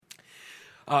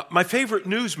My favorite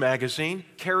news magazine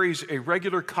carries a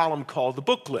regular column called The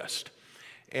Book List.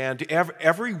 And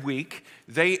every week,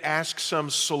 they ask some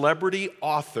celebrity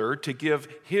author to give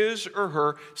his or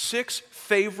her 6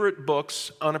 favorite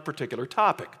books on a particular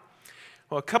topic.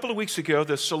 Well, a couple of weeks ago,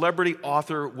 the celebrity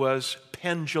author was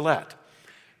Penn Jillette.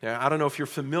 Now, I don't know if you're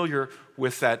familiar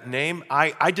with that name.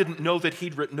 I didn't know that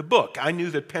he'd written a book. I knew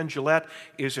that Penn Jillette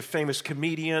is a famous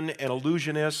comedian and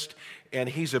illusionist, and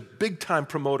he's a big-time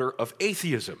promoter of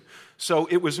atheism. So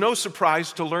it was no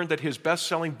surprise to learn that his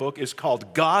best-selling book is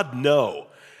called God No,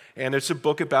 and it's a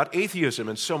book about atheism.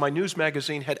 And so my news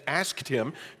magazine had asked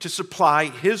him to supply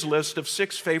his list of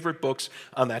 6 favorite books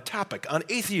on that topic, on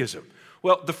atheism.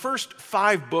 Well, the first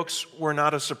 5 books were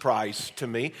not a surprise to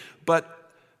me, but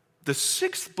the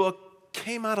 6th book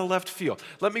came out of left field.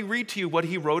 Let me read to you what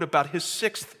he wrote about his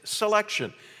 6th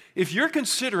selection. If you're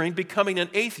considering becoming an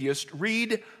atheist,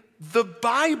 read the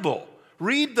Bible.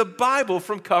 Read the Bible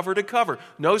from cover to cover.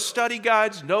 No study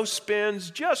guides, no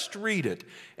spins, just read it.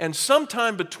 And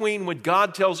sometime between when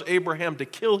God tells Abraham to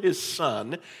kill his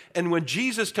son and when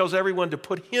Jesus tells everyone to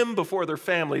put him before their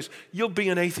families, you'll be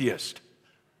an atheist.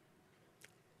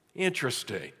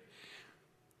 Interesting.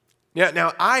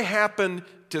 Now, I happen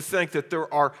to think that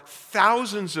there are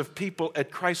thousands of people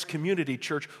at Christ Community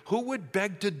Church who would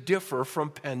beg to differ from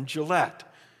Penn Jillette.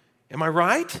 Am I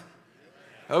right?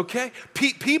 Okay.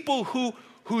 People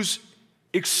whose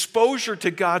exposure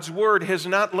to God's Word has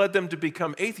not led them to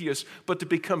become atheists, but to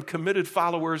become committed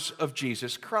followers of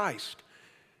Jesus Christ.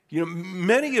 You know,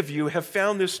 many of you have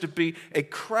found this to be a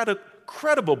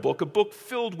credible book, a book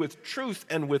filled with truth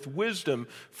and with wisdom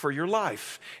for your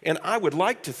life. And I would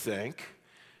like to think,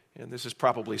 and this is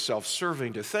probably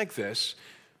self-serving to think this,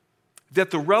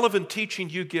 that the relevant teaching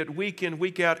you get week in,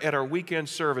 week out at our weekend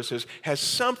services has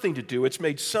something to do, it's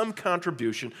made some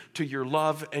contribution to your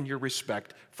love and your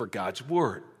respect for God's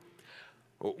Word.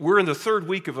 We're in the 3rd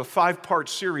week of a 5-part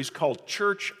series called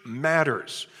Church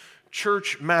Matters.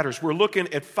 Church Matters. We're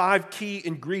looking at 5 key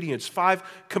ingredients, 5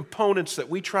 components that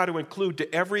we try to include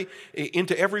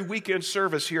into every weekend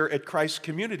service here at Christ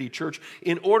Community Church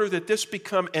in order that this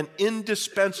become an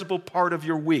indispensable part of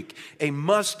your week, a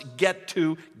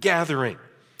must-get-to gathering.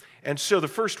 And so the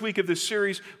first week of this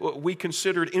series, we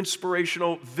considered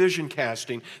inspirational vision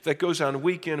casting that goes on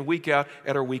week in, week out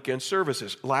at our weekend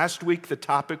services. Last week, the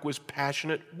topic was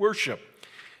passionate worship.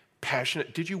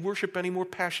 Passionate. Did you worship any more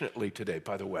passionately today,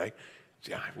 by the way?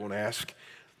 Yeah, I won't ask.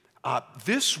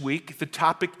 This week, the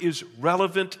topic is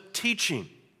relevant teaching.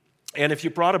 And if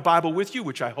you brought a Bible with you,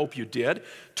 which I hope you did,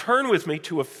 turn with me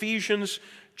to Ephesians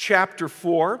chapter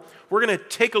 4. We're going to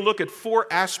take a look at 4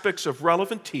 aspects of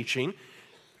relevant teaching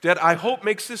that I hope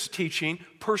makes this teaching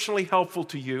personally helpful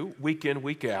to you week in,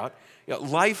 week out,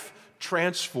 life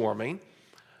transforming.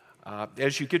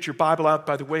 As you get your Bible out,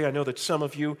 by the way, I know that some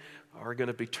of you are going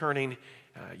to be turning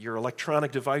your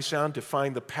electronic device on to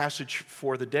find the passage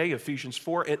for the day, Ephesians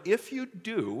 4. And if you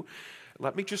do,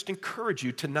 let me just encourage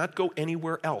you to not go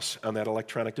anywhere else on that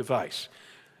electronic device,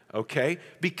 okay?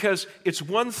 Because it's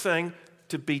one thing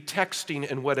to be texting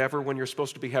and whatever when you're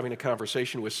supposed to be having a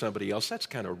conversation with somebody else. That's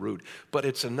kind of rude. But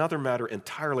it's another matter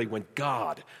entirely when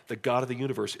God, the God of the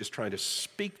universe, is trying to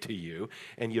speak to you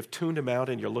and you've tuned him out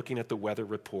and you're looking at the weather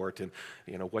report and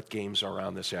what games are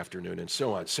on this afternoon and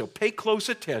so on. So pay close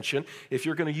attention if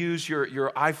you're going to use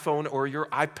your iPhone or your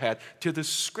iPad to the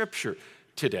scripture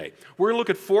today. We're going to look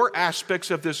at 4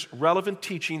 aspects of this relevant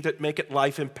teaching that make it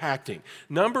life impacting.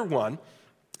 Number 1,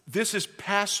 this is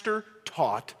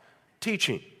pastor-taught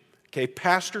teaching. Okay,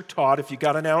 pastor taught. If you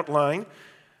got an outline,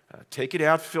 take it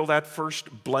out, fill that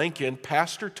first blank in,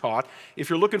 pastor taught. If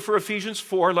you're looking for Ephesians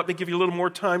 4, let me give you a little more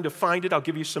time to find it. I'll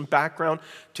give you some background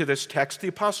to this text. The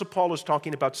Apostle Paul is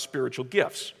talking about spiritual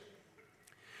gifts.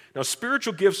 Now,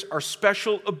 spiritual gifts are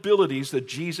special abilities that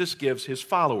Jesus gives his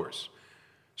followers.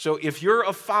 So if you're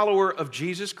a follower of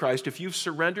Jesus Christ, if you've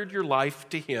surrendered your life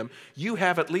to him, you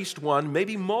have at least one,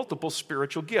 maybe multiple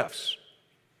spiritual gifts.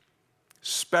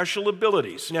 Special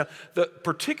abilities. Now, the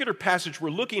particular passage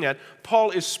we're looking at, Paul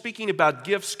is speaking about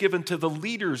gifts given to the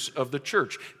leaders of the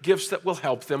church, gifts that will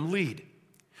help them lead.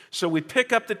 So we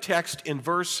pick up the text in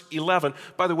verse 11.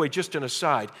 By the way, just an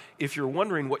aside, if you're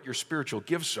wondering what your spiritual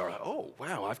gifts are, oh,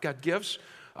 wow, I've got gifts.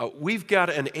 We've got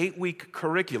an 8-week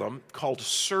curriculum called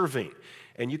Serving.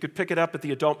 And you could pick it up at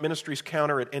the Adult Ministries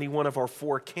counter at any one of our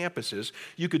 4 campuses.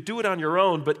 You could do it on your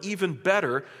own, but even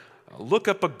better, look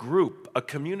up a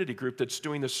community group that's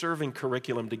doing the serving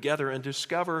curriculum together and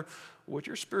discover what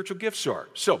your spiritual gifts are.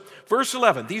 So, verse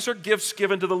 11, these are gifts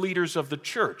given to the leaders of the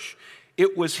church.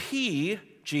 It was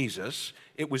Jesus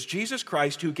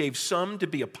Christ who gave some to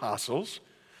be apostles,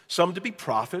 some to be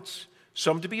prophets,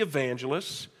 some to be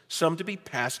evangelists, some to be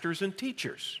pastors and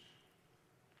teachers.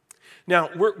 Now,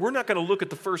 we're not going to look at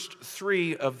the first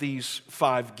three of these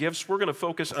five gifts. We're going to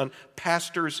focus on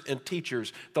pastors and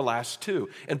teachers, the last two.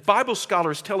 And Bible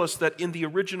scholars tell us that in the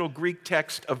original Greek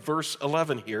text of verse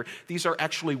 11 here, these are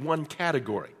actually one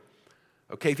category.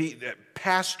 Okay, the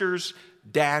pastors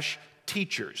dash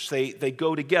teachers. They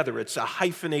go together. It's a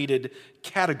hyphenated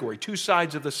category, two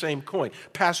sides of the same coin.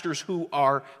 Pastors who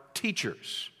are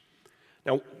teachers.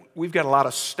 Now, we've got a lot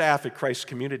of staff at Christ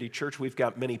Community Church. We've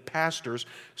got many pastors.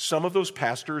 Some of those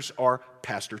pastors are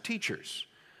pastor teachers.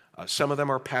 Some of them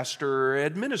are pastor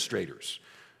administrators.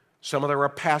 Some of them are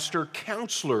pastor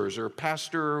counselors or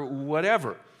pastor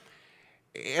whatever.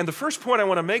 And the first point I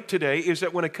want to make today is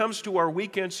that when it comes to our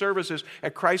weekend services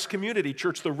at Christ Community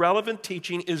Church, the relevant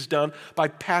teaching is done by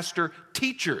pastor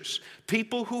teachers,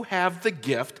 people who have the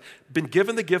gift, been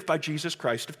given the gift by Jesus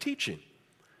Christ of teaching.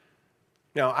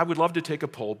 Now, I would love to take a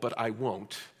poll, but I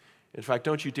won't. In fact,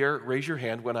 don't you dare raise your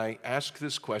hand when I ask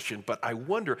this question, but I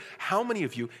wonder how many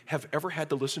of you have ever had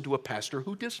to listen to a pastor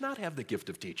who does not have the gift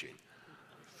of teaching?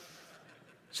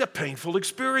 It's a painful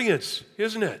experience,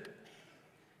 isn't it?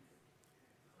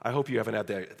 I hope you haven't had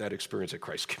that experience at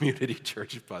Christ Community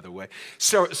Church, by the way.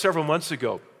 So, several months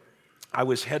ago, I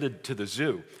was headed to the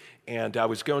zoo, and I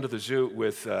was going to the zoo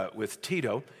with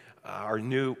Tito, our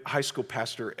new high school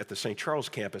pastor at the St. Charles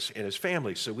campus, and his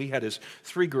family. So we had his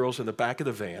three girls in the back of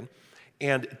the van.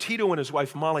 And Tito and his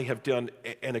wife Molly have done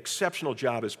an exceptional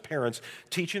job as parents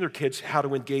teaching their kids how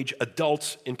to engage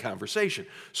adults in conversation.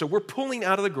 So we're pulling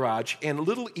out of the garage, and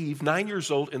little Eve, 9 years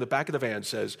old, in the back of the van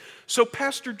says, "So,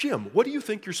 Pastor Jim, what do you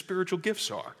think your spiritual gifts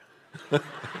are?"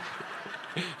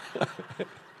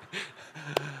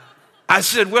 I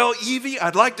said, "Well, Evie,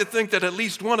 I'd like to think that at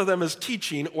least one of them is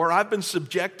teaching, or I've been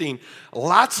subjecting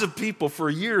lots of people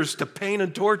for years to pain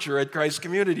and torture at Christ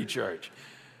Community Church."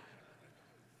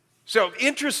 So,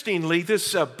 interestingly,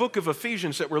 this book of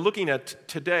Ephesians that we're looking at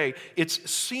today,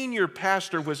 its senior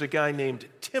pastor was a guy named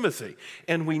Timothy.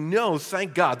 And we know,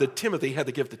 thank God, that Timothy had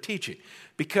the gift of teaching.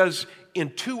 Because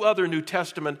in two other New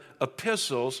Testament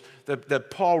epistles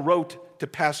that Paul wrote to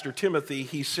Pastor Timothy,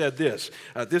 he said this.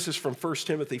 This is from 1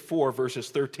 Timothy 4, verses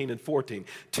 13 and 14.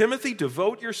 "Timothy,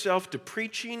 devote yourself to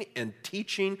preaching and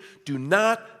teaching. Do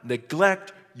not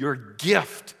neglect your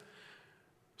gift."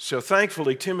 So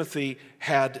thankfully, Timothy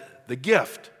had the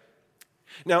gift.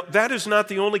 Now, that is not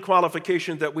the only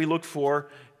qualification that we look for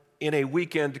in a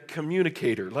weekend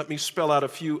communicator. Let me spell out a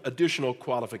few additional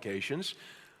qualifications.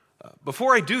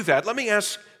 Before I do that, let me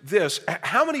ask this.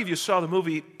 How many of you saw the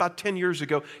movie about 10 years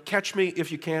ago, Catch Me If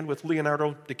You Can, with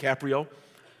Leonardo DiCaprio?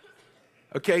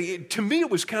 Okay, to me it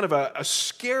was kind of a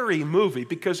scary movie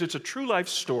because it's a true life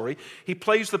story. He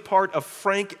plays the part of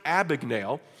Frank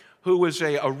Abagnale, who was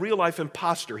a real-life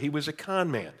imposter. He was a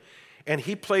con man. And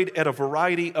he played at a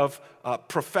variety of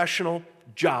professional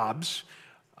jobs,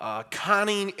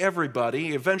 conning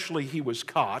everybody. Eventually, he was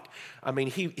caught. I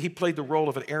mean, he played the role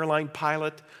of an airline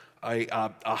pilot, a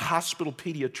hospital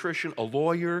pediatrician, a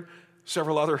lawyer,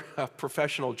 several other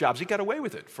professional jobs. He got away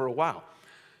with it for a while.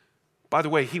 By the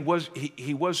way, he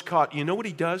was caught. You know what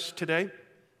he does today?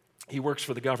 He works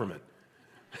for the government.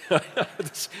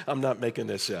 I'm not making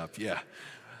this up, yeah.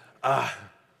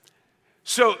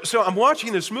 So I'm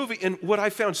watching this movie, and what I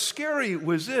found scary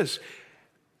was this.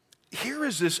 Here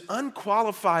is this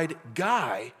unqualified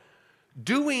guy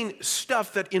doing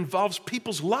stuff that involves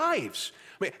people's lives.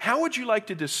 I mean, how would you like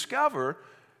to discover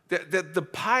that the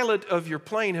pilot of your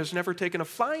plane has never taken a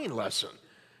flying lesson?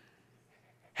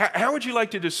 How would you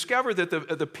like to discover that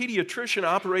the pediatrician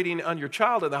operating on your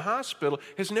child in the hospital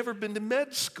has never been to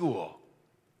med school?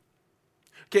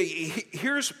 Okay,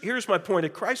 here's my point.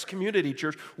 At Christ Community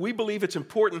Church, we believe it's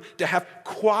important to have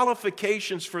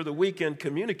qualifications for the weekend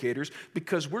communicators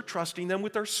because we're trusting them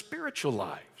with our spiritual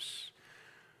lives.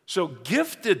 So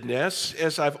giftedness,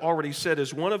 as I've already said,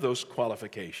 is one of those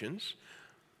qualifications.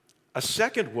 A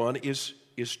second one is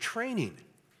training.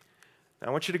 Now,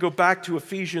 I want you to go back to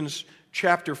Ephesians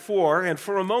chapter 4, and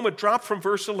for a moment, drop from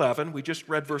verse 11. We just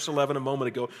read verse 11 a moment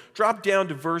ago. Drop down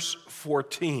to verse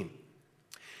 14.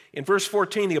 In verse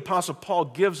 14, the Apostle Paul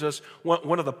gives us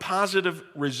one of the positive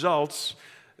results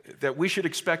that we should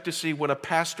expect to see when a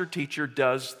pastor-teacher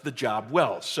does the job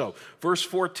well. So, verse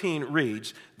 14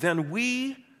 reads, "Then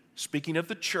we," speaking of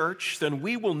the church, "then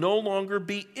we will no longer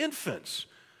be infants,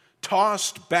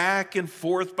 tossed back and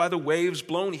forth by the waves,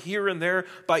 blown here and there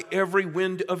by every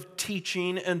wind of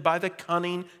teaching and by the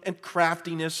cunning and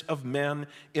craftiness of men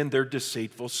in their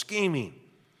deceitful scheming."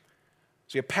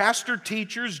 See, a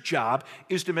pastor-teacher's job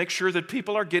is to make sure that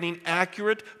people are getting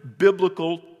accurate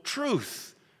biblical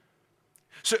truth.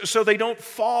 So they don't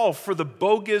fall for the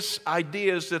bogus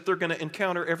ideas that they're going to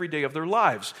encounter every day of their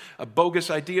lives.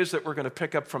 Bogus ideas that we're going to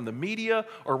pick up from the media,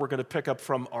 or we're going to pick up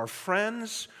from our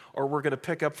friends, or we're going to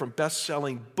pick up from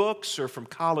best-selling books or from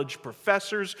college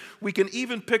professors. We can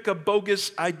even pick up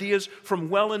bogus ideas from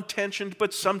well-intentioned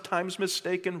but sometimes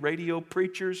mistaken radio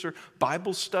preachers or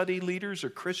Bible study leaders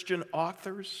or Christian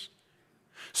authors.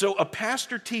 So a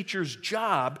pastor-teacher's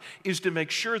job is to make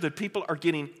sure that people are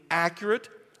getting accurate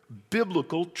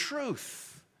biblical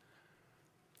truth.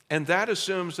 And that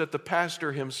assumes that the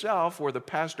pastor himself or the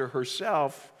pastor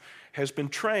herself has been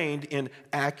trained in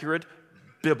accurate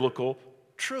biblical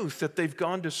truth, that they've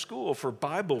gone to school for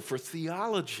Bible, for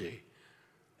theology.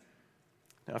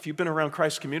 Now, if you've been around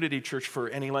Christ Community Church for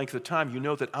any length of time, you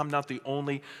know that I'm not the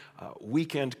only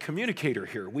weekend communicator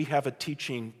here. We have a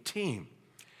teaching team.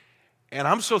 And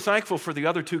I'm so thankful for the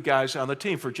other two guys on the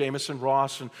team, for Jameson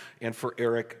Ross and for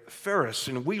Eric Ferris.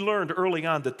 And we learned early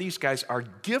on that these guys are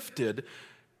gifted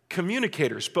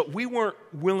communicators, but we weren't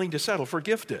willing to settle for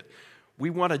gifted. We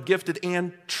wanted gifted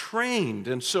and trained.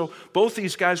 And so both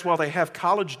these guys, while they have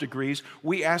college degrees,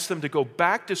 we asked them to go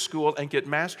back to school and get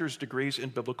master's degrees in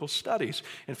biblical studies.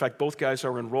 In fact, both guys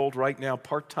are enrolled right now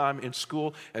part-time in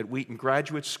school at Wheaton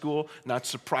Graduate School. Not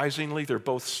surprisingly, they're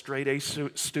both straight-A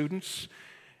students.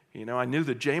 You know, I knew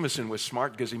that Jameson was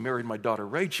smart because he married my daughter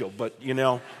Rachel, but,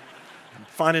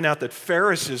 finding out that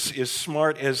Ferris is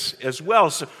smart as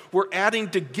well. So we're adding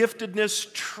to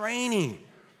giftedness training.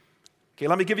 Okay,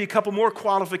 let me give you a couple more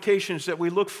qualifications that we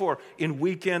look for in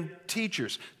weekend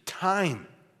teachers. Time.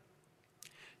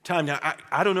 Now,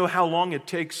 I don't know how long it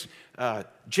takes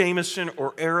Jameson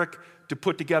or Eric to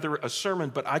put together a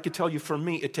sermon, but I could tell you for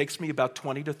me, it takes me about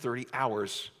 20 to 30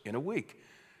 hours in a week.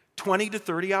 20 to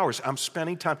 30 hours. I'm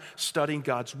spending time studying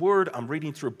God's Word. I'm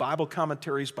reading through Bible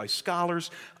commentaries by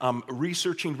scholars. I'm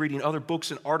reading other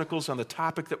books and articles on the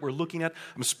topic that we're looking at.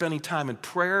 I'm spending time in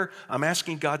prayer. I'm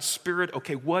asking God's Spirit,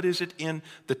 okay, what is it in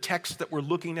the text that we're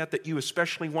looking at that you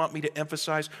especially want me to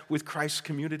emphasize with Christ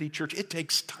Community Church? It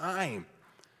takes time.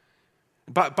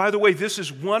 By the way, this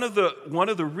is one of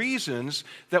the reasons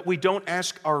that we don't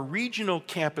ask our regional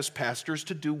campus pastors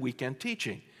to do weekend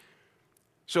teaching.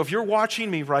 So if you're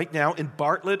watching me right now in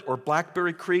Bartlett or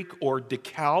Blackberry Creek or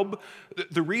DeKalb,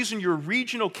 the reason your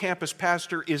regional campus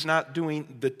pastor is not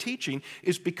doing the teaching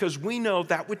is because we know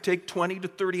that would take 20 to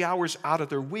 30 hours out of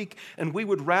their week, and we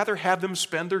would rather have them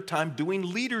spend their time doing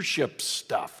leadership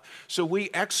stuff. So we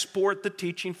export the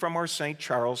teaching from our St.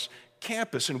 Charles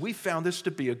campus, and we found this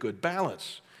to be a good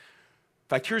balance. In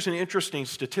fact, here's an interesting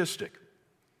statistic.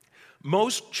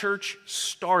 Most church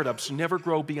startups never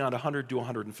grow beyond 100 to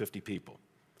 150 people.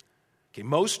 Okay,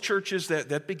 most churches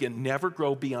that begin never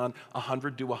grow beyond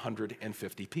 100 to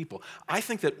 150 people. I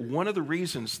think that one of the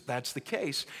reasons that's the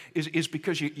case is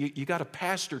because you got a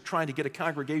pastor trying to get a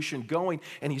congregation going,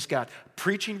 and he's got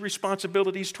preaching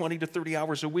responsibilities 20 to 30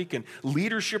 hours a week and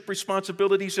leadership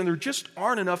responsibilities, and there just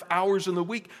aren't enough hours in the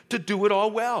week to do it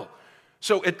all well.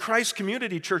 So at Christ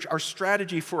Community Church, our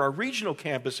strategy for our regional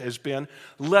campus has been,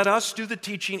 let us do the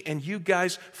teaching and you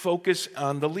guys focus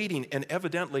on the leading, and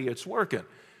evidently it's working.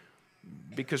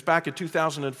 Because back in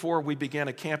 2004, we began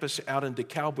a campus out in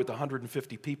DeKalb with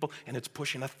 150 people, and it's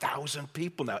pushing 1,000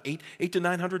 people now, 800 to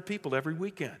 900 people every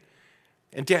weekend.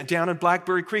 And down in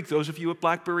Blackberry Creek, those of you at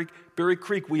Blackberry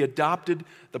Creek, we adopted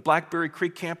the Blackberry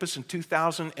Creek campus in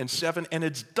 2007, and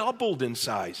it's doubled in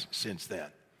size since then.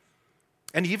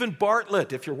 And even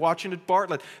Bartlett, if you're watching at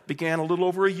Bartlett, began a little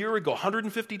over a year ago,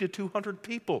 150 to 200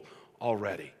 people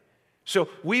already. So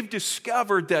we've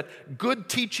discovered that good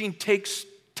teaching takes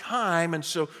time, and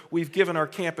so we've given our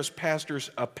campus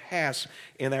pastors a pass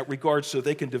in that regard so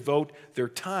they can devote their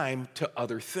time to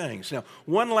other things. Now,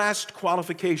 one last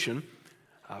qualification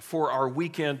for our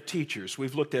weekend teachers.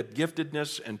 We've looked at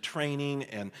giftedness and training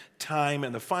and time,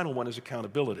 and the final one is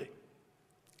accountability.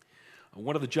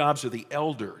 One of the jobs of the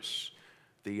elders,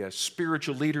 the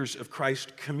spiritual leaders of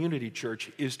Christ Community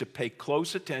Church, is to pay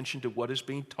close attention to what is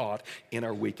being taught in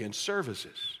our weekend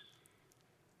services.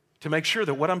 To make sure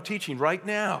that what I'm teaching right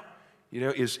now,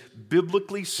 is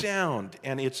biblically sound,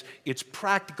 and it's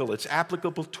practical, it's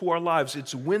applicable to our lives,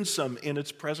 it's winsome in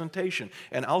its presentation.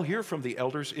 And I'll hear from the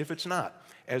elders if it's not,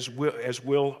 as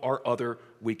will our other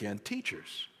weekend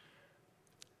teachers.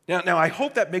 Now I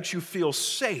hope that makes you feel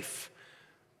safe.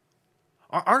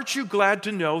 Aren't you glad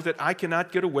to know that I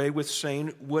cannot get away with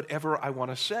saying whatever I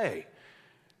want to say?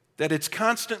 That it's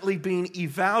constantly being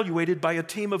evaluated by a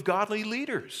team of godly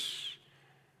leaders.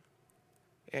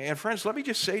 And friends, let me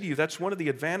just say to you, that's one of the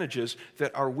advantages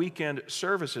that our weekend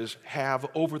services have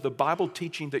over the Bible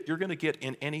teaching that you're going to get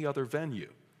in any other venue.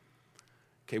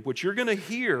 Okay, what you're going to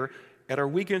hear at our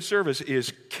weekend service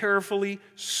is carefully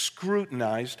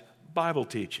scrutinized Bible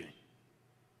teaching.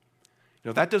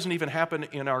 That doesn't even happen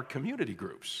in our community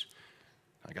groups.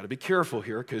 I got to be careful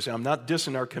here because I'm not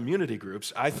dissing our community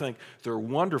groups. I think they're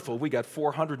wonderful. We got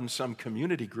 400 and some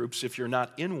community groups. If you're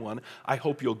not in one, I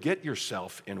hope you'll get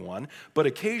yourself in one. But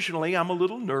occasionally I'm a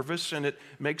little nervous, and it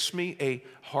makes me a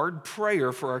hard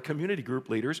prayer for our community group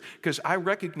leaders because I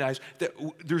recognize that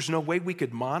there's no way we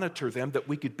could monitor them, that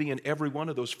we could be in every one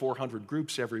of those 400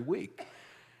 groups every week.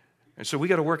 And so we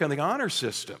got to work on the honor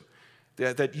system.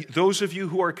 That those of you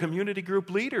who are community group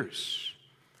leaders,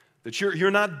 that you're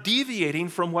not deviating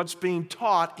from what's being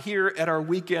taught here at our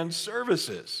weekend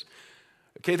services.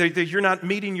 Okay, that you're not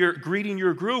greeting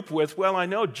your group with, well, I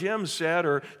know Jim said,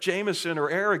 or Jameson or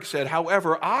Eric said,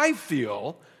 however I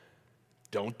feel.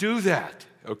 Don't do that,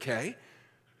 okay?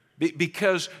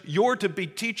 Because you're to be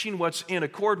teaching what's in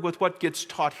accord with what gets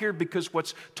taught here, because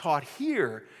what's taught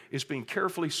here is being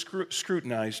carefully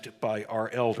scrutinized by our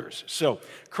elders. So,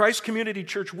 Christ Community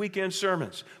Church weekend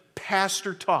sermons,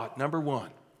 pastor taught, number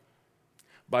one,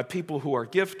 by people who are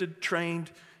gifted, trained,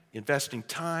 investing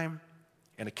time,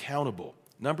 and accountable.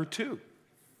 Number two,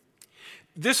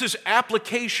 this is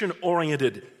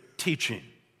application-oriented teaching.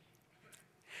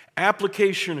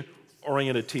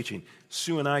 Application-oriented teaching.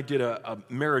 Sue and I did a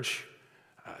marriage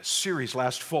series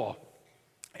last fall,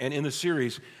 and in the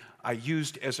series, I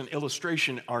used as an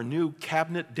illustration our new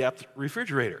cabinet depth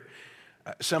refrigerator.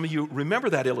 Some of you remember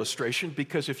that illustration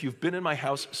because if you've been in my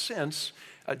house since,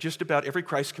 just about every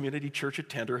Christ Community Church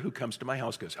attender who comes to my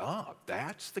house goes,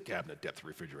 that's the cabinet depth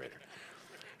refrigerator.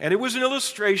 And it was an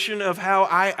illustration of how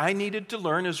I needed to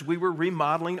learn as we were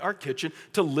remodeling our kitchen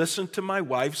to listen to my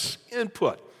wife's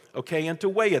input, okay, and to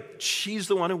weigh it. She's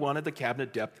the one who wanted the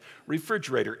cabinet depth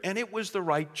refrigerator, and it was the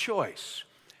right choice.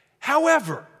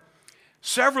 However,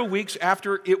 several weeks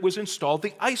after it was installed,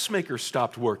 the ice maker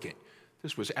stopped working.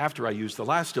 This was after I used the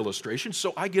last illustration,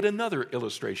 so I get another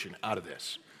illustration out of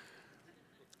this.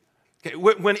 Okay,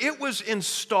 when it was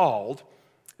installed,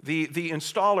 the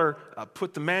installer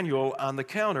put the manual on the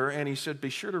counter, and he said, be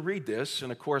sure to read this.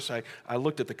 And of course, I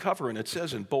looked at the cover, and it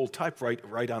says in bold type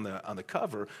right on the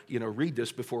cover, read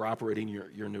this before operating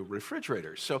your new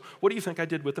refrigerator. So what do you think I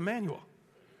did with the manual?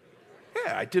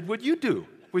 Yeah, I did what you do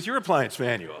with your appliance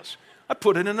manuals. I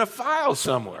put it in a file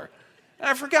somewhere. And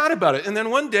I forgot about it. And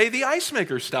then one day, the ice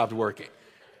maker stopped working.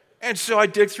 And so I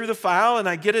dig through the file, and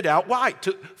I get it out. Why?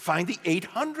 To find the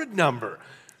 800 number.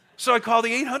 So I call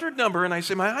the 800 number, and I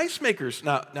say, my ice maker's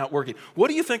not working. What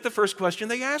do you think the first question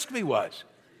they asked me was?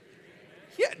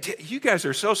 Yeah, you guys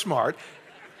are so smart.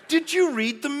 Did you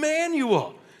read the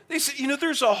manual? They said,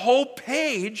 there's a whole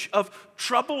page of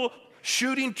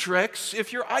troubleshooting tricks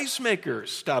if your ice maker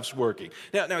stops working.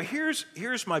 Now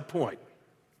here's my point.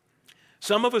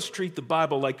 Some of us treat the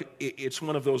Bible like it's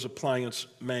one of those appliance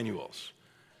manuals.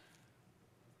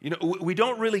 We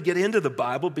don't really get into the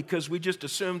Bible because we just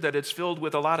assume that it's filled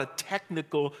with a lot of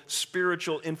technical,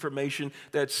 spiritual information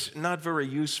that's not very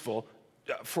useful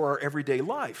for our everyday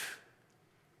life.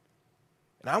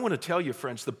 And I want to tell you,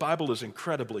 friends, the Bible is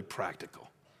incredibly practical.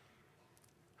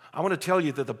 I want to tell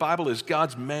you that the Bible is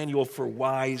God's manual for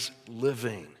wise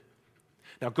living.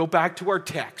 Now go back to our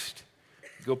text.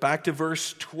 Go back to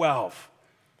verse 12.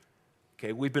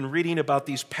 Okay, we've been reading about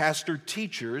these pastor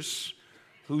teachers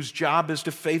whose job is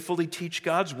to faithfully teach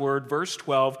God's word, verse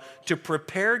 12, to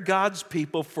prepare God's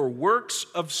people for works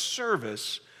of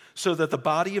service so that the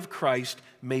body of Christ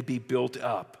may be built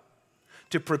up.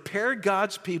 To prepare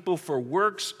God's people for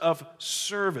works of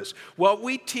service. What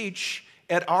we teach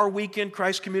at our weekend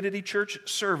Christ Community Church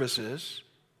services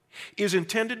is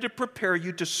intended to prepare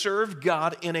you to serve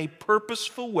God in a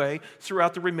purposeful way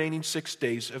throughout the remaining 6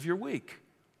 days of your week.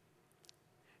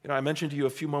 I mentioned to you a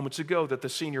few moments ago that the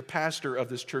senior pastor of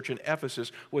this church in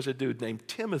Ephesus was a dude named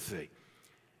Timothy.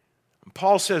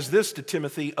 Paul says this to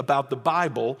Timothy about the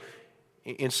Bible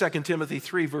in 2 Timothy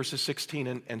 3, verses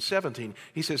 16 and 17.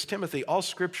 He says, Timothy, all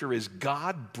Scripture is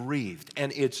God-breathed,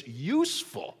 and it's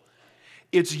useful.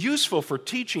 It's useful for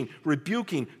teaching,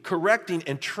 rebuking, correcting,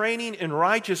 and training in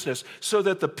righteousness so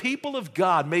that the people of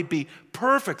God may be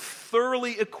perfect,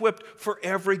 thoroughly equipped for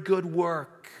every good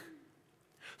work.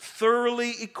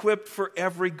 Thoroughly equipped for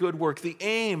every good work. The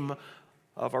aim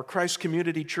of our Christ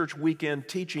Community Church weekend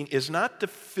teaching is not to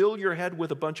fill your head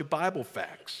with a bunch of Bible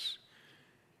facts.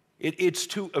 It's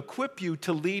to equip you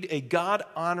to lead a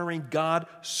God-honoring,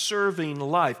 God-serving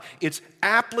life. It's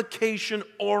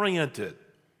application-oriented.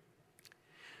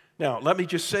 Now, let me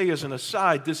just say as an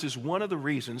aside, this is one of the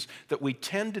reasons that we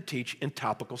tend to teach in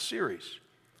topical series.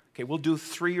 Okay, we'll do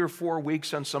 3 or 4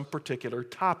 weeks on some particular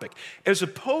topic, as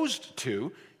opposed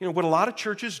to What a lot of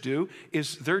churches do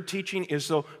is their teaching is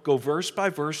they'll go verse by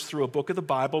verse through a book of the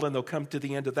Bible, and they'll come to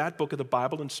the end of that book of the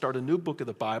Bible and start a new book of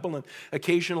the Bible. And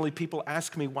occasionally people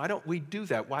ask me, why don't we do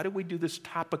that? Why do we do this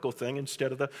topical thing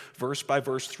instead of the verse by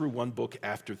verse through one book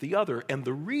after the other? And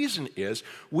the reason is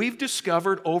we've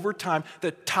discovered over time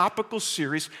that topical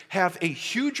series have a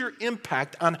huger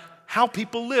impact on how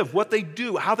people live, what they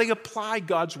do, how they apply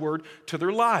God's word to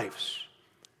their lives.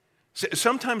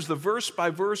 Sometimes the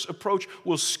verse-by-verse approach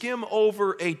will skim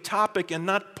over a topic and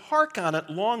not park on it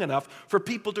long enough for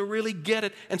people to really get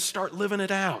it and start living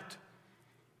it out.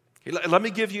 Let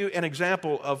me give you an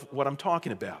example of what I'm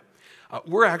talking about.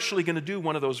 We're actually going to do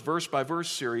one of those verse-by-verse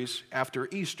series after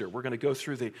Easter. We're going to go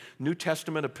through the New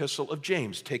Testament epistle of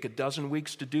James. Take a dozen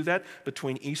weeks to do that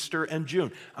between Easter and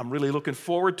June. I'm really looking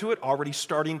forward to it, already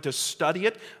starting to study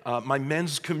it. My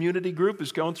men's community group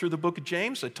is going through the book of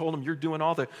James. I told them, you're doing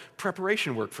all the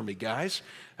preparation work for me, guys,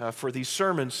 for these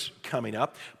sermons coming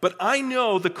up. But I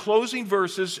know the closing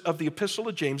verses of the epistle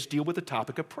of James deal with the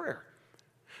topic of prayer.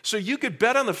 So you could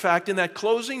bet on the fact in that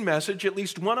closing message, at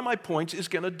least one of my points is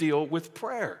going to deal with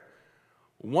prayer.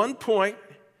 One point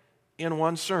in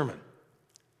one sermon.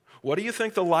 What do you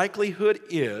think the likelihood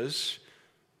is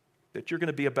that you're going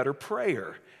to be a better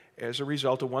prayer as a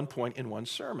result of one point in one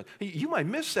sermon? You might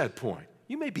miss that point.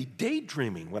 You may be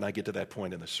daydreaming when I get to that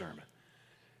point in the sermon.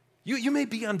 You may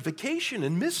be on vacation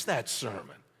and miss that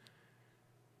sermon.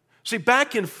 See,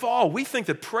 back in fall, we think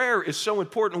that prayer is so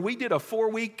important. We did a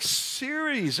 4-week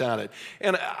series on it.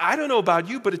 And I don't know about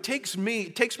you, but it takes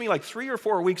me like 3 or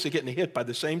 4 weeks of getting hit by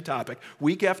the same topic,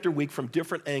 week after week from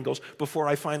different angles, before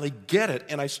I finally get it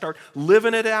and I start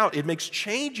living it out. It makes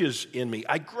changes in me.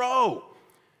 I grow.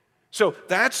 So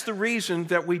that's the reason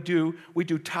that we do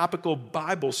topical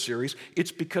Bible series.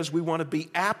 It's because we want to be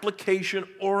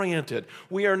application-oriented.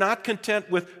 We are not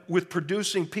content with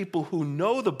producing people who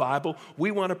know the Bible.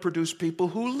 We want to produce people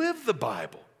who live the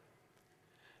Bible.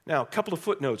 Now, a couple of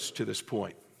footnotes to this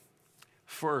point.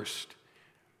 First,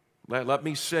 let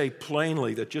me say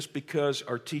plainly that just because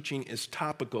our teaching is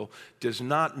topical does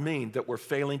not mean that we're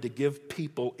failing to give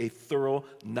people a thorough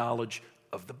knowledge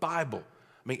of the Bible.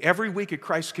 I mean, every week at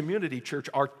Christ Community Church,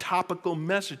 our topical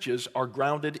messages are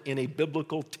grounded in a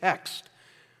biblical text.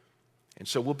 And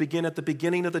so we'll begin at the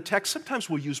beginning of the text. Sometimes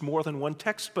we'll use more than one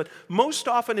text, but most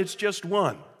often it's just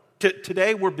one.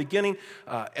 Today we're beginning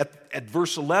at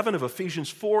verse 11 of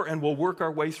Ephesians 4, and we'll work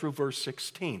our way through verse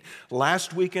 16.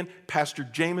 Last weekend, Pastor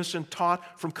Jameson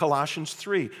taught from Colossians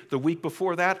 3. The week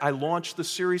before that, I launched the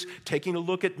series taking a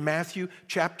look at Matthew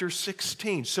chapter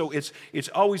 16. So it's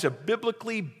always a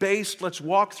biblically based, let's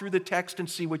walk through the text and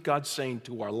see what God's saying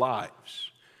to our lives.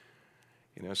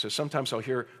 So sometimes I'll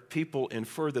hear people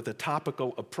infer that the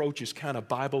topical approach is kind of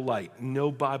Bible light.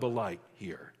 No Bible light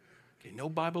here. Okay, no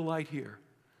Bible light here.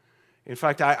 In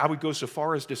fact, I would go so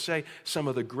far as to say some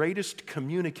of the greatest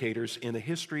communicators in the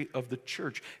history of the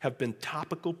church have been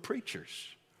topical preachers.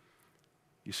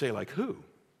 You say, like who?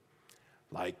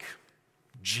 Like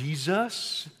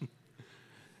Jesus?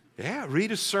 Yeah,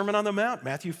 read his Sermon on the Mount,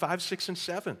 Matthew 5, 6, and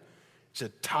 7. It's a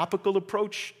topical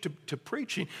approach to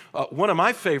preaching. One of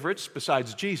my favorites,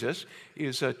 besides Jesus,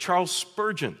 is Charles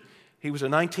Spurgeon. He was a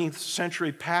 19th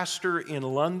century pastor in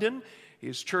London.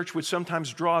 His church would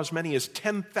sometimes draw as many as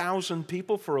 10,000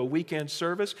 people for a weekend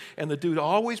service, and the dude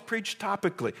always preached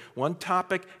topically, one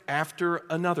topic after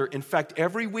another. In fact,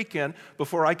 every weekend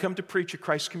before I come to preach at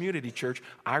Christ Community Church,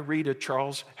 I read a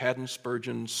Charles Haddon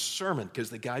Spurgeon sermon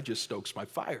because the guy just stokes my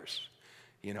fires.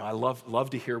 I love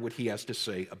to hear what he has to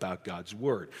say about God's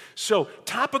Word. So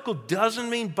topical doesn't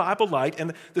mean Bible light.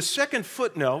 And the second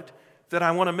footnote that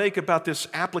I want to make about this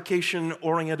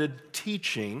application-oriented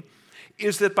teaching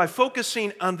is that by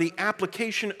focusing on the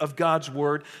application of God's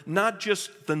Word, not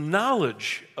just the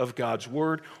knowledge of God's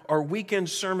Word, our weekend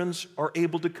sermons are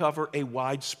able to cover a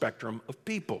wide spectrum of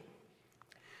people.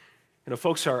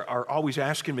 Folks are always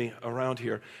asking me around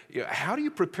here, how do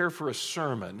you prepare for a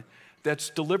sermon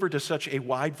that's delivered to such a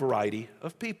wide variety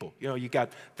of people? You got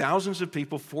thousands of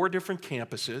people, 4 different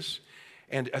campuses,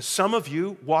 and some of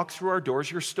you walk through our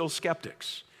doors, you're still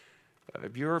skeptics.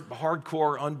 You're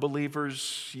hardcore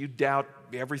unbelievers. You doubt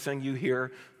everything you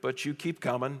hear, but you keep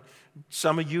coming.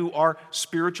 Some of you are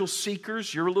spiritual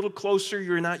seekers. You're a little closer.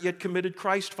 You're not yet committed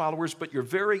Christ followers, but you're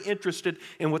very interested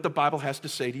in what the Bible has to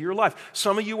say to your life.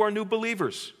 Some of you are new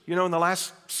believers. In the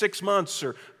last 6 months or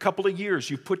a couple of years,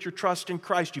 you've put your trust in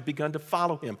Christ. You've begun to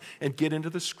follow Him and get into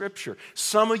the Scripture.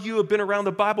 Some of you have been around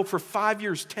the Bible for 5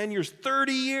 years, 10 years,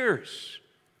 30 years.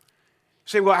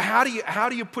 Say, well, how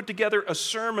do you put together a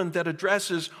sermon that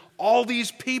addresses all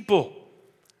these people?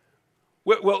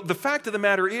 Well, the fact of the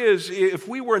matter is, if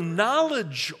we were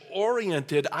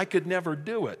knowledge-oriented, I could never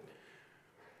do it.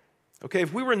 Okay,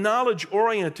 if we were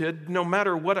knowledge-oriented, no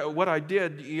matter what I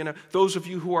did, those of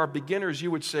you who are beginners, you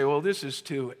would say, well, this is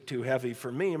too heavy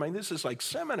for me. I mean, this is like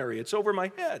seminary. It's over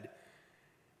my head.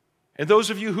 And those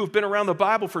of you who've been around the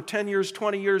Bible for 10 years,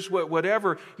 20 years,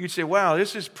 whatever, you'd say, wow,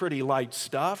 this is pretty light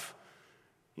stuff.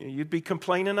 You'd be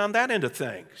complaining on that end of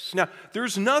things. Now,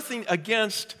 there's nothing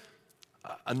against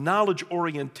a knowledge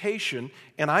orientation,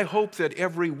 and I hope that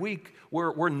every week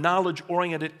we're knowledge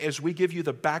oriented as we give you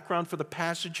the background for the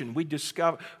passage and we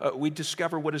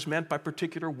discover what is meant by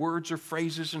particular words or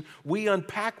phrases, and we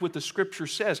unpack what the Scripture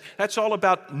says. That's all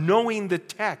about knowing the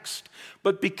text.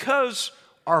 But because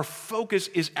our focus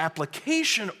is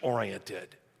application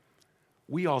oriented,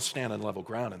 we all stand on level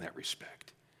ground in that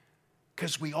respect,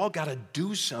 because we all got to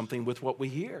do something with what we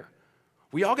hear.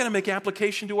 We all got to make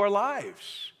application to our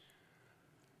lives.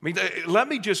 I mean, let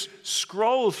me just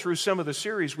scroll through some of the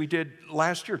series we did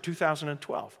last year,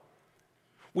 2012.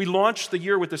 We launched the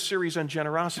year with a series on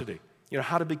generosity,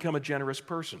 how to become a generous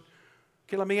person.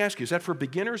 Okay, let me ask you, is that for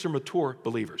beginners or mature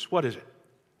believers? What is it?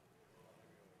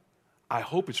 I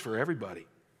hope it's for everybody.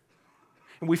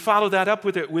 And we followed that up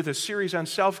with a series on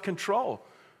self-control.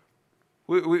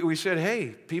 We said,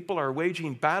 hey, people are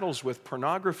waging battles with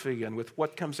pornography and with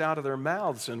what comes out of their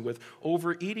mouths and with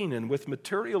overeating and with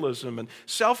materialism and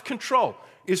self-control.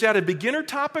 Is that a beginner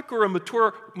topic or a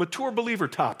mature believer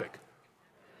topic?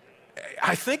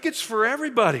 I think it's for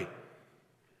everybody.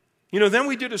 Then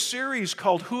we did a series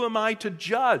called Who Am I to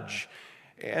Judge?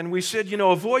 And we said,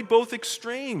 avoid both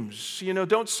extremes.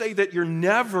 Don't say that you're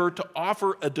never to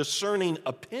offer a discerning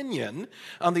opinion.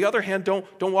 On the other hand, don't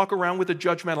walk around with a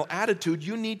judgmental attitude.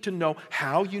 You need to know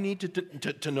how, you need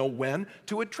to know when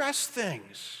to address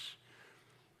things.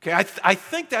 Okay, I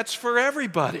think that's for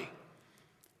everybody.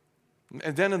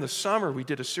 And then in the summer, we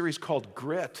did a series called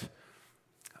Grit,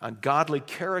 on godly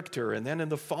character. And then in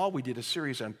the fall, we did a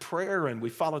series on prayer, and we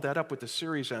followed that up with a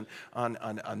series on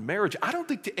marriage. I don't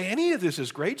think any of this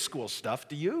is grade school stuff,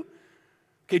 do you?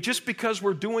 Okay, just because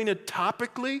we're doing it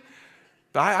topically.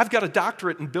 I've got a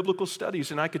doctorate in biblical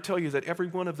studies, and I could tell you that every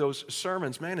one of those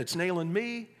sermons, man, it's nailing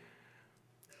me.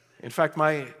 In fact,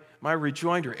 my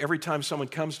rejoinder, every time someone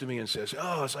comes to me and says,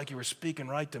 oh, it's like you were speaking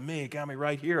right to me, it got me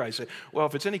right here, I say, well,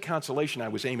 if it's any consolation, I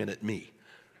was aiming at me.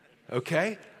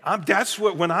 Okay? That's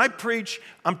what, when I preach,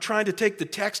 I'm trying to take the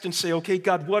text and say, okay,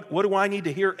 God, what do I need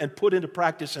to hear and put into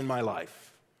practice in my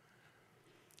life?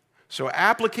 So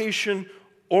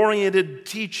application-oriented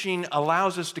teaching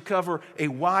allows us to cover a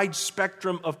wide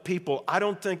spectrum of people. I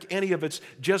don't think any of it's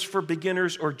just for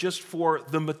beginners or just for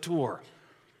the mature.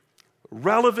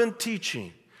 Relevant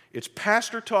teaching. It's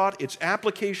pastor-taught, it's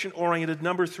application-oriented.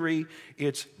 Number 3,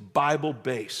 it's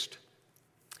Bible-based.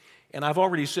 And I've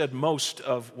already said most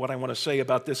of what I want to say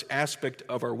about this aspect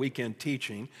of our weekend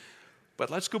teaching, but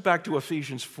let's go back to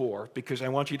Ephesians 4, because I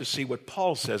want you to see what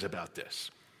Paul says about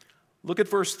this. Look at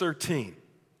verse 13.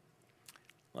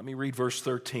 Let me read verse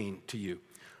 13 to you.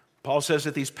 Paul says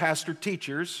that these pastor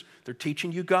teachers, they're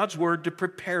teaching you God's word to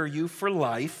prepare you for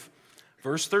life.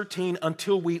 Verse 13,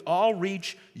 until we all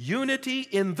reach unity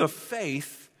in the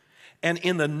faith and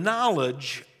in the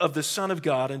knowledge of the Son of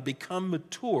God and become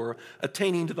mature,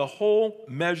 attaining to the whole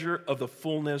measure of the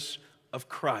fullness of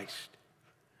Christ.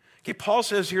 Okay, Paul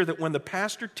says here that when the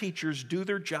pastor teachers do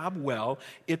their job well,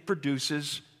 it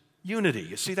produces unity.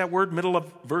 You see that word, middle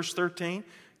of verse 13?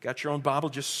 Got your own Bible,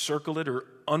 just circle it or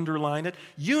underline it.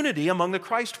 Unity among the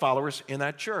Christ followers in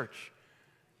that church.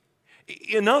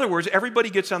 In other words,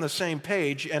 everybody gets on the same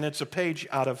page, and it's a page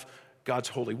out of God's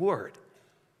holy word.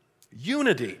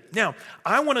 Unity. Now,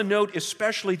 I want to note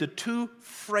especially the 2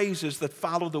 phrases that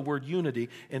follow the word unity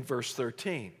in verse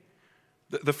 13.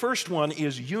 The first one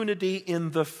is unity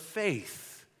in the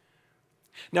faith.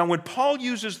 Now, when Paul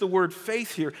uses the word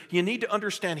faith here, you need to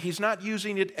understand he's not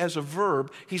using it as a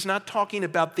verb. He's not talking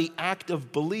about the act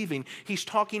of believing. He's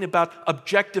talking about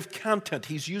objective content.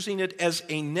 He's using it as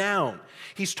a noun.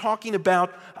 He's talking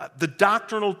about the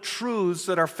doctrinal truths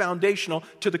that are foundational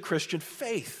to the Christian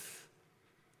faith.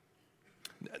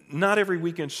 Not every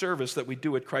weekend service that we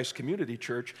do at Christ Community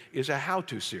Church is a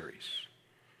how-to series.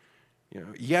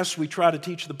 Yes, we try to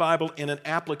teach the Bible in an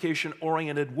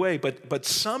application-oriented way, but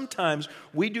sometimes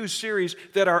we do series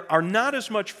that are not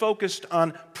as much focused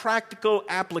on practical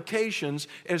applications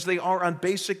as they are on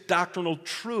basic doctrinal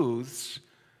truths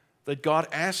that God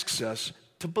asks us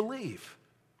to believe.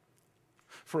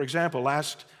 For example,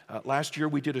 last year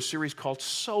we did a series called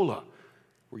Sola.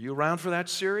 Were you around for that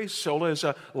series? Sola is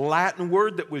a Latin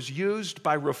word that was used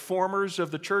by reformers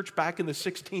of the church back in the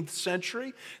 16th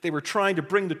century. They were trying to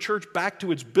bring the church back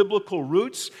to its biblical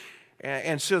roots,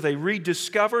 and so they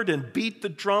rediscovered and beat the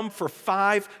drum for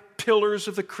 5 pillars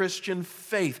of the Christian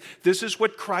faith. This is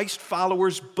what Christ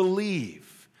followers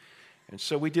believe. And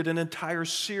so we did an entire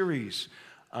series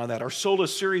on that. Our Sola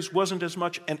series wasn't as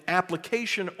much an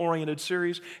application-oriented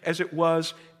series as it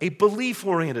was a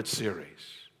belief-oriented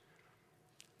series.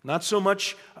 Not so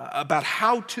much about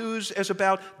how-tos as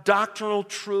about doctrinal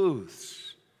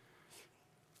truths.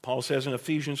 Paul says in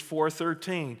Ephesians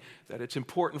 4:13 that it's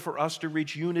important for us to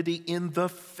reach unity in the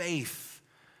faith,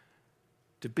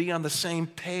 to be on the same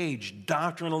page,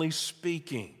 doctrinally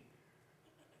speaking.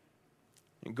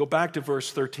 And go back to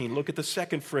verse 13. Look at the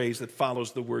second phrase that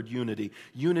follows the word unity.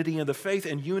 Unity in the faith,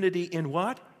 and unity in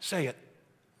what? Say it.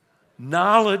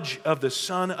 Knowledge of the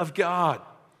Son of God.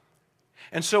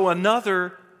 And so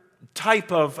another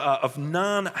type of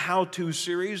non-how-to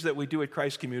series that we do at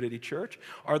Christ Community Church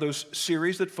are those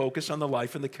series that focus on the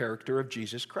life and the character of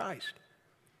Jesus Christ.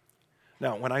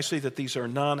 Now, when I say that these are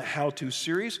non-how-to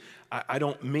series, I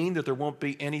don't mean that there won't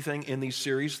be anything in these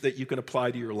series that you can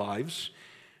apply to your lives.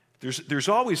 There's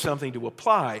always something to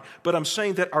apply, but I'm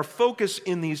saying that our focus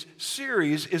in these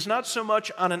series is not so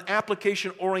much on an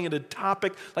application-oriented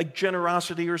topic like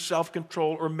generosity or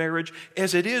self-control or marriage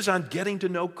as it is on getting to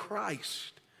know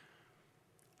Christ.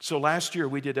 So last year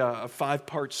we did a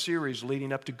 5-part series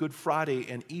leading up to Good Friday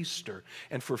and Easter.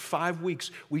 And for 5 weeks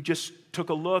we just took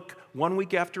a look, one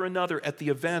week after another, at the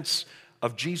events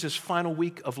of Jesus' final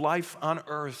week of life on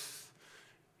earth.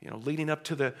 Leading up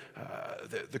to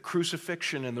the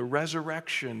crucifixion and the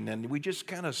resurrection. And we just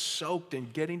kind of soaked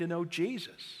in getting to know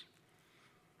Jesus.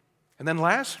 And then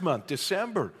last month,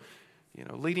 December,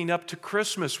 leading up to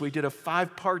Christmas, we did a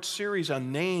 5-part series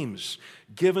on names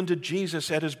given to Jesus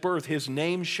at his birth. His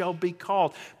name shall be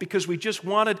called. Because we just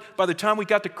wanted, by the time we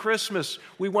got to Christmas,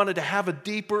 we wanted to have a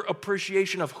deeper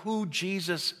appreciation of who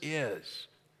Jesus is.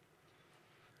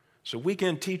 So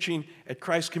weekend teaching at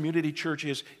Christ Community Church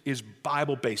is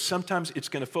Bible-based. Sometimes it's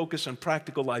going to focus on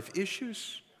practical life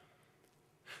issues.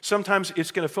 Sometimes it's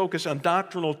going to focus on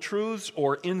doctrinal truths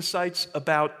or insights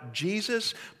about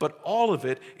Jesus, but all of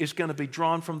it is going to be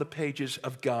drawn from the pages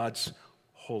of God's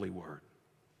holy word.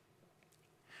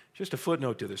 Just a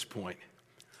footnote to this point.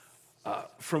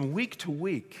 From week to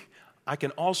week, I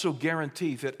can also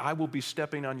guarantee that I will be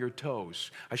stepping on your toes.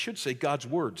 I should say God's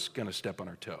word's going to step on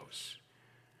our toes.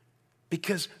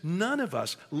 Because none of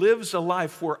us lives a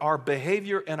life where our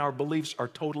behavior and our beliefs are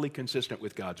totally consistent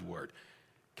with God's word.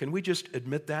 Can we just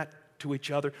admit that to each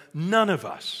other? None of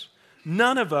us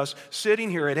sitting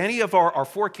here at any of our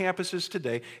 4 campuses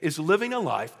today is living a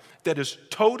life that is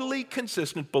totally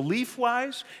consistent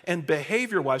belief-wise and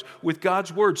behavior-wise with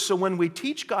God's word. So when we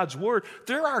teach God's word,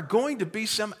 there are going to be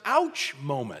some ouch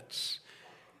moments.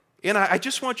 And I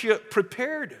just want you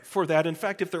prepared for that. In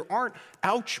fact, if there aren't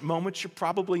ouch moments, you're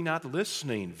probably not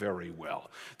listening very well.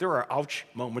 There are ouch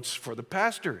moments for the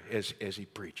pastor as he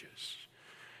preaches.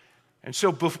 And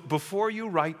so before you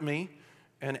write me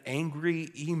an angry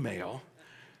email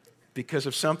because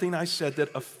of something I said that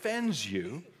offends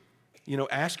you,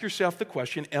 ask yourself the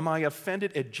question, am I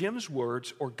offended at Jim's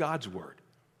words or God's word?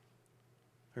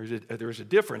 There's a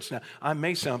difference. Now, I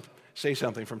may say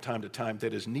something from time to time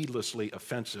that is needlessly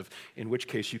offensive, in which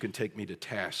case you can take me to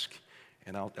task,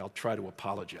 and I'll try to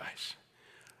apologize.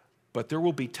 But there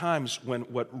will be times when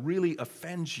what really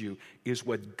offends you is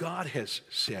what God has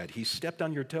said. He stepped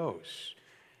on your toes.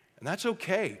 And that's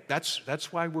okay.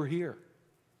 That's why we're here.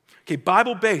 Okay,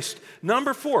 Bible-based.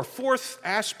 Number 4, fourth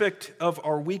aspect of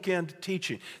our weekend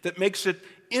teaching that makes it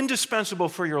indispensable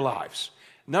for your lives.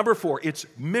 Number 4, it's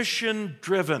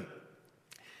mission-driven.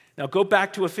 Now go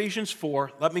back to Ephesians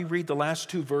 4. Let me read the last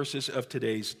 2 verses of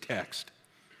today's text.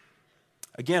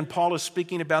 Again, Paul is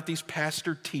speaking about these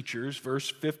pastor teachers, verse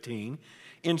 15.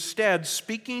 Instead,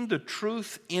 speaking the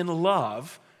truth in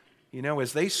love,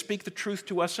 as they speak the truth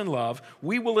to us in love,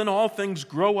 we will in all things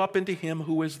grow up into him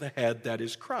who is the head, that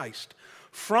is Christ.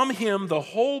 From him, the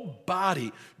whole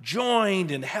body, joined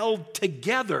and held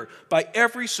together by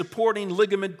every supporting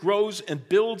ligament, grows and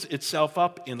builds itself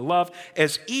up in love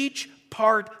as each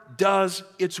part does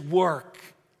its work.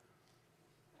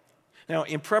 Now,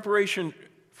 in preparation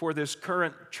for this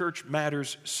current Church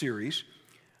Matters series,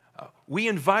 we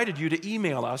invited you to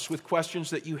email us with questions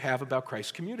that you have about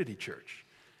Christ Community Church.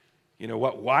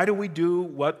 Why do we do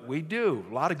what we do?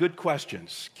 A lot of good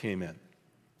questions came in.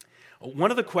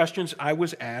 One of the questions I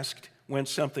was asked went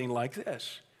something like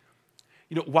this.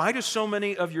 Why do so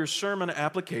many of your sermon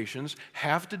applications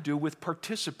have to do with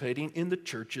participating in the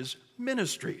church's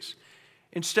ministries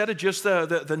instead of just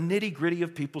the nitty-gritty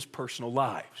of people's personal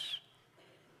lives?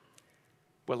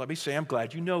 Well, let me say I'm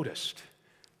glad you noticed,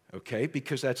 okay,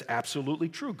 because that's absolutely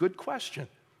true. Good question.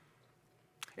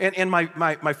 And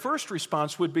my first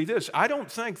response would be this. I don't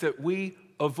think that we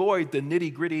avoid the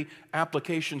nitty-gritty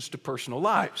applications to personal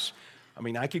lives. I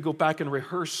mean, I could go back and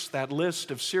rehearse that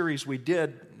list of series we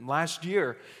did last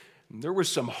year. There was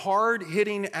some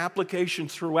hard-hitting application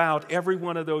throughout every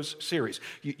one of those series.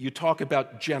 You talk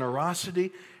about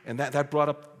generosity, and that brought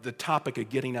up the topic of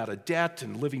getting out of debt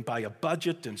and living by a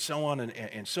budget and so on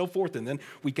and so forth. And then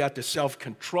we got to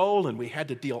self-control, and we had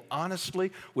to deal honestly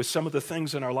with some of the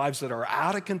things in our lives that are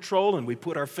out of control, and we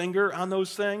put our finger on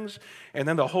those things. And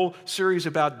then the whole series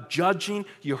about judging.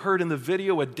 You heard in the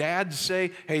video a dad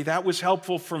say, hey, that was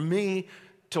helpful for me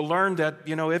to learn that,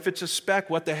 if it's a speck,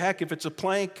 what the heck? If it's a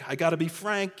plank, I got to be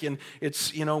frank. And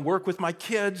it's, work with my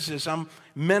kids as I'm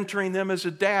mentoring them as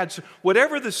a dad. So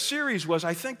whatever the series was,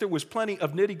 I think there was plenty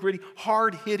of nitty-gritty,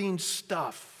 hard-hitting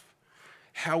stuff.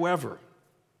 However,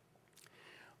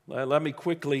 let me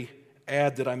quickly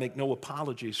add that I make no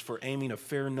apologies for aiming a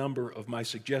fair number of my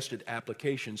suggested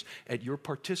applications at your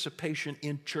participation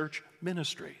in church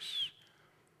ministries.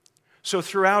 So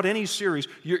throughout any series,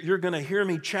 you're going to hear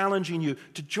me challenging you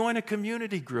to join a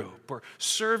community group or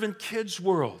serve in Kids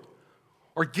World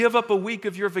or give up a week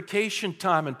of your vacation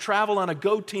time and travel on a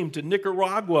Go Team to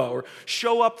Nicaragua or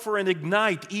show up for an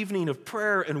Ignite evening of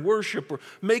prayer and worship or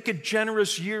make a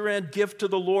generous year-end gift to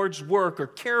the Lord's work or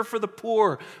care for the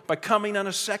poor by coming on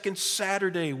a second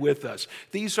Saturday with us.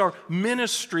 These are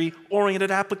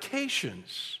ministry-oriented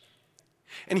applications.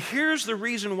 And here's the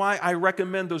reason why I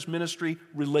recommend those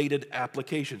ministry-related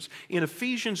applications. In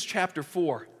Ephesians chapter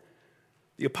 4,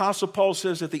 the Apostle Paul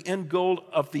says that the end goal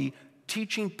of the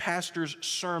teaching pastor's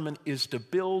sermon is to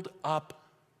build up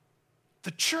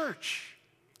the church.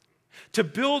 To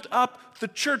build up the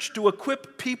church, to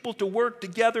equip people to work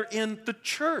together in the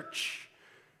church.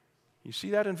 You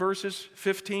see that in verses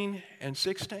 15 and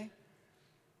 16?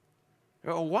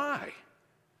 Well, why?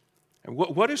 And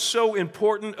what is so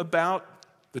important about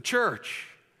the church?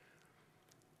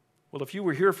 Well, if you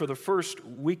were here for the first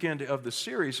weekend of the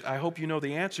series, I hope you know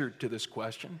the answer to this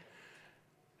question.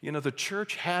 The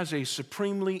church has a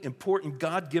supremely important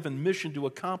God-given mission to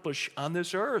accomplish on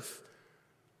this earth.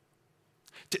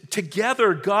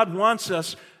 Together, God wants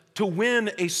us to win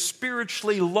a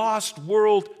spiritually lost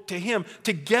world to Him.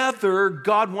 Together,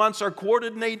 God wants our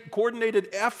coordinated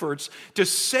efforts to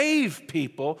save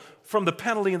people from the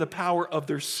penalty and the power of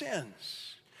their sins.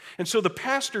 And so the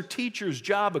pastor-teacher's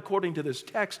job, according to this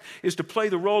text, is to play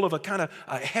the role of a kind of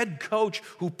a head coach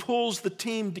who pulls the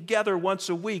team together once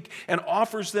a week and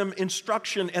offers them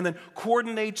instruction and then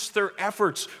coordinates their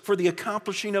efforts for the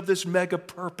accomplishing of this mega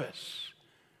purpose.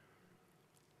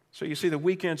 So you see, the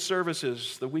weekend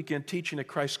services, the weekend teaching at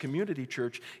Christ Community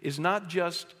Church is not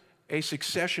just a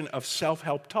succession of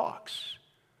self-help talks.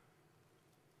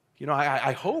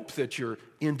 I hope that you're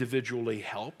individually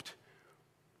helped.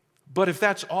 But if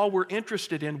that's all we're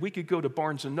interested in, we could go to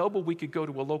Barnes & Noble, we could go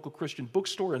to a local Christian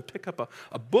bookstore and pick up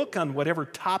a book on whatever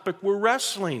topic we're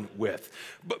wrestling with.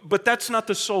 But that's not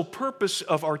the sole purpose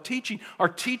of our teaching. Our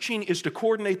teaching is to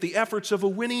coordinate the efforts of a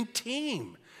winning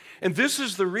team. And this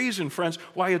is the reason, friends,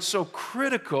 why it's so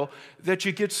critical that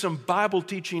you get some Bible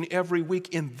teaching every week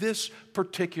in this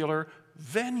particular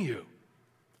venue.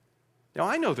 Now,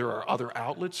 I know there are other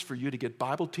outlets for you to get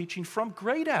Bible teaching from,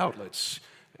 great outlets.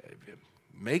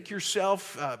 Make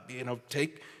yourself,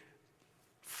 take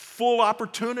full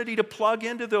opportunity to plug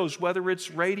into those, whether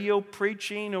it's radio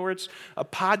preaching or it's a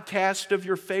podcast of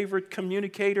your favorite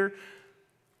communicator,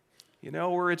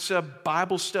 or it's a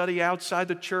Bible study outside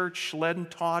the church led and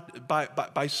taught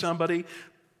by somebody.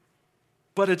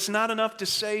 But it's not enough to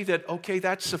say that, okay,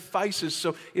 that suffices.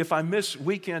 So if I miss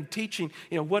weekend teaching,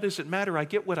 what does it matter? I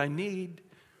get what I need.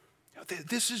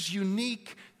 This is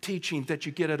unique teaching that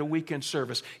you get at a weekend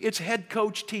service. It's head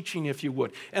coach teaching, if you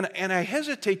would. And I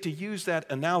hesitate to use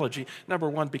that analogy, number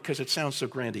one, because it sounds so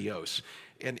grandiose.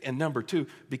 And number two,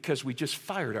 because we just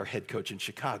fired our head coach in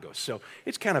Chicago. So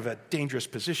it's kind of a dangerous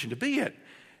position to be in,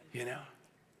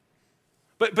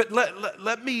 But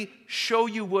let me show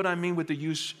you what I mean with the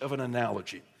use of an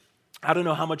analogy. I don't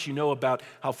know how much you know about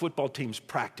how football teams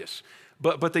practice.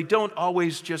 But they don't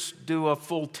always just do a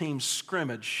full team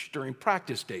scrimmage during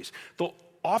practice days. They'll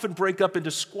often break up into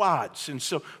squads. And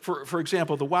so, for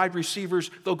example, the wide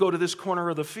receivers, they'll go to this corner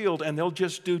of the field and they'll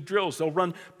just do drills. They'll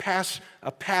run pass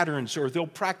patterns or they'll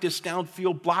practice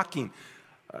downfield blocking.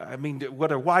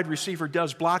 What a wide receiver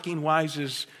does blocking-wise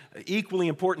is equally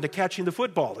important to catching the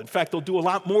football. In fact, they'll do a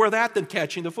lot more of that than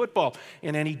catching the football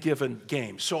in any given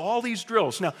game. So all these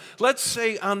drills. Now, let's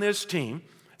say on this team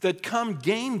that come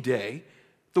game day,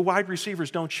 the wide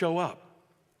receivers don't show up.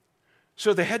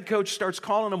 So the head coach starts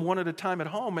calling them one at a time at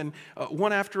home, and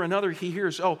one after another he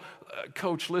hears,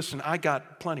 Coach, listen, I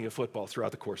got plenty of football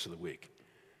throughout the course of the week.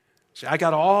 See, I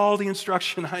got all the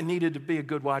instruction I needed to be a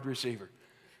good wide receiver.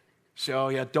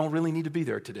 So, don't really need to be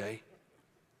there today.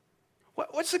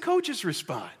 What's the coach's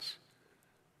response?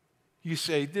 You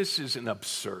say, this is an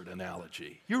absurd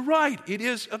analogy. You're right, it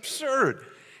is absurd.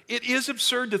 It is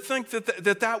absurd to think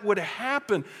that would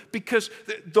happen, because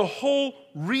the whole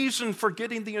reason for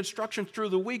getting the instruction through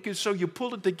the week is so you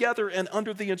pull it together, and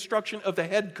under the instruction of the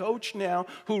head coach now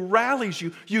who rallies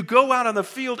you, you go out on the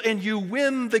field and you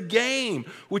win the game,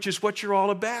 which is what you're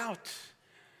all about.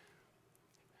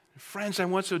 Friends, I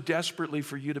want so desperately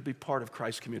for you to be part of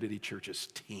Christ Community Church's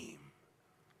team.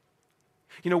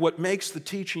 What makes the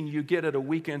teaching you get at a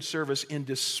weekend service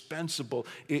indispensable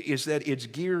is that it's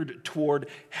geared toward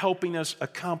helping us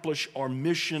accomplish our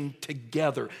mission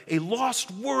together. A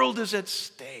lost world is at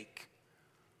stake.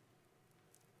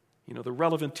 The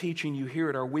relevant teaching you hear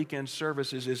at our weekend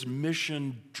services is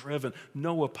mission-driven.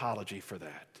 No apology for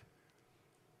that.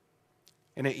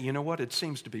 And you know what? It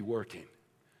seems to be working.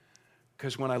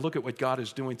 Because when I look at what God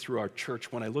is doing through our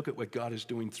church, when I look at what God is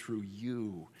doing through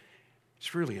you,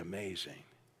 it's really amazing.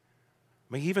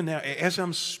 Even now, as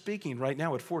I'm speaking right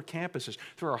now at 4 campuses,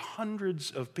 there are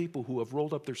hundreds of people who have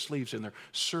rolled up their sleeves and they're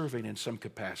serving in some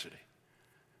capacity.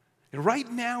 And right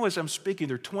now, as I'm speaking,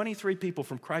 there are 23 people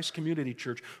from Christ Community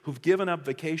Church who've given up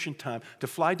vacation time to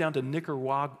fly down to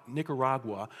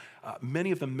Nicaragua.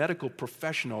 Many of them medical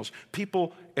professionals.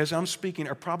 People, as I'm speaking,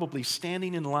 are probably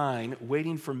standing in line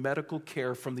waiting for medical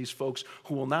care from these folks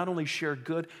who will not only share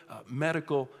good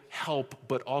medical help,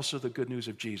 but also the good news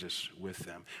of Jesus with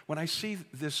them. When I see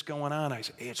this going on, I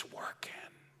say, it's working.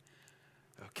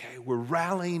 Okay, we're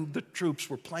rallying the troops.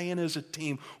 We're playing as a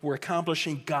team. We're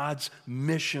accomplishing God's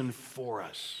mission for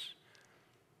us.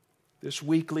 This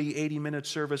weekly 80-minute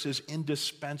service is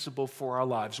indispensable for our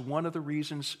lives. One of the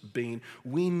reasons being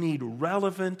we need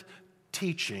relevant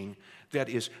teaching that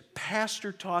is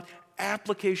pastor-taught,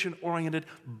 application-oriented,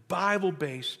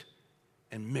 Bible-based,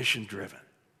 and mission-driven.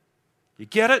 You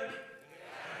get it?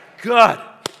 Good.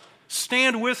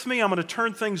 Stand with me. I'm going to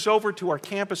turn things over to our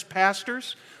campus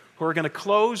pastors, who are going to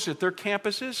close at their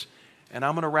campuses, and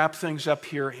I'm going to wrap things up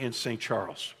here in St.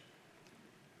 Charles.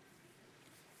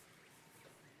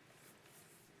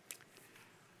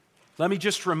 Let me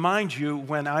just remind you,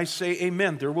 when I say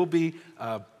amen, there will be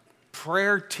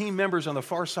prayer team members on the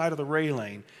far side of the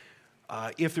railing.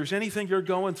 If there's anything you're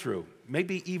going through,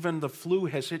 maybe even the flu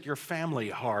has hit your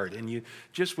family hard and you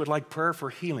just would like prayer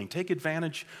for healing, take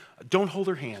advantage. Don't hold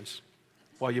their hands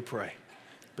while you pray,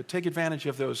 but take advantage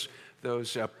of those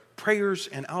prayers,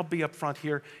 and I'll be up front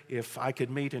here if I could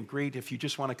meet and greet. If you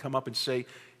just want to come up and say,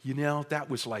 that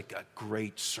was like a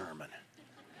great sermon.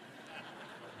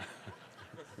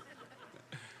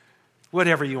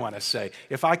 Whatever you want to say.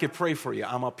 If I could pray for you,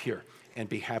 I'm up here and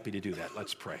be happy to do that.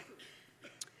 Let's pray.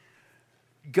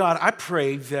 God, I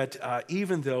pray that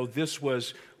even though this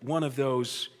was one of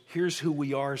those here's who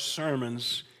we are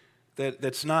sermons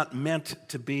that's not meant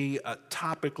to be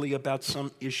topically about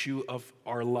some issue of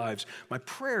our lives, my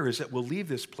prayer is that we'll leave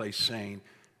this place saying,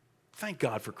 thank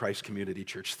God for Christ Community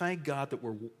Church. Thank God that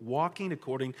we're walking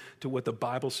according to what the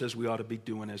Bible says we ought to be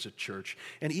doing as a church.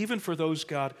 And even for those,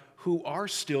 God, who are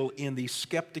still in the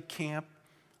skeptic camp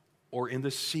or in the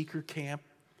seeker camp,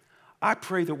 I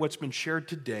pray that what's been shared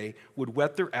today would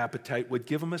whet their appetite, would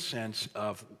give them a sense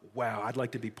of, wow, I'd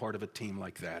like to be part of a team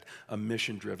like that, a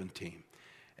mission-driven team.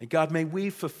 And God, may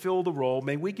we fulfill the role.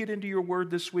 May we get into your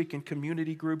word this week in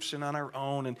community groups and on our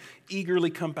own and eagerly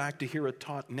come back to hear it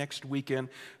taught next weekend,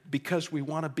 because we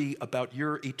want to be about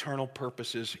your eternal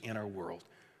purposes in our world.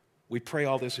 We pray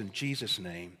all this in Jesus'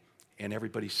 name, and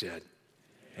everybody said,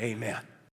 amen.